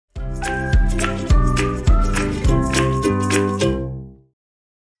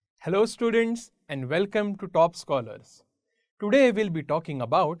Hello students and welcome to Top Scholars. Today we'll be talking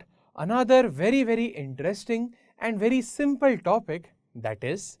about another very interesting and very simple topic, that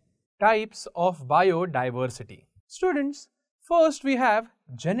is types of biodiversity. Students, first we have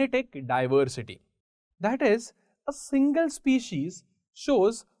genetic diversity. That is, a single species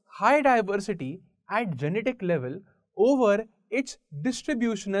shows high diversity at genetic level over its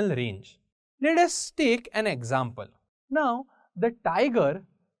distributional range. Let us take an example. Now, the tiger,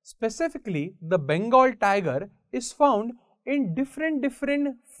 specifically the Bengal tiger, is found in different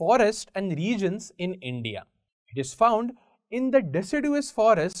forests and regions in India. It is found in the deciduous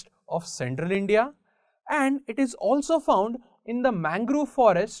forest of central India, and it is also found in the mangrove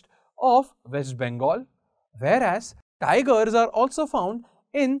forest of West Bengal, whereas tigers are also found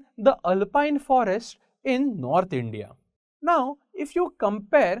in the alpine forest in North India. Now, if you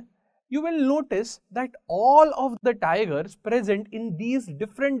compare, you will notice that all of the tigers present in these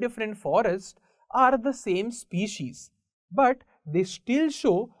different forests are the same species, but they still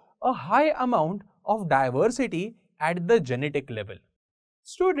show a high amount of diversity at the genetic level.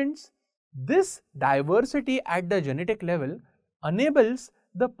 Students, this diversity at the genetic level enables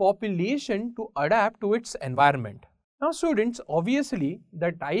the population to adapt to its environment. Now students, obviously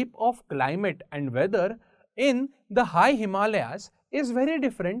the type of climate and weather in the high Himalayas is very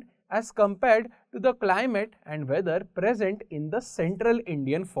different as compared to the climate and weather present in the central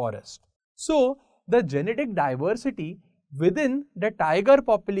Indian forest. So, the genetic diversity within the tiger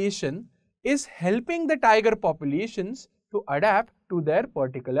population is helping the tiger populations to adapt to their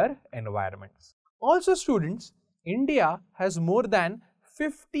particular environments. Also students, India has more than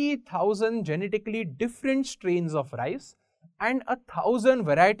 50,000 genetically different strains of rice and 1,000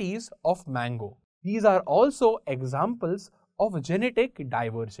 varieties of mango. These are also examples of genetic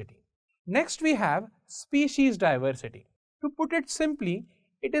diversity. Next we have species diversity. To put it simply,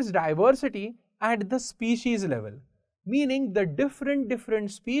 it is diversity at the species level, meaning the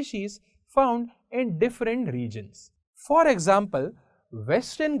different species found in different regions. For example,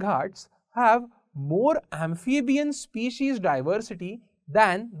 Western Ghats have more amphibian species diversity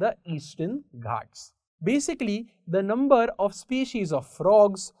than the Eastern Ghats. Basically, the number of species of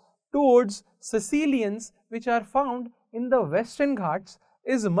frogs, toads, caecilians which are found in the Western Ghats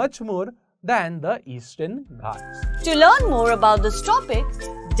is much more than the Eastern Ghats. To learn more about this topic,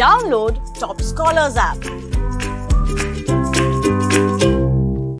 download Top Scholars app.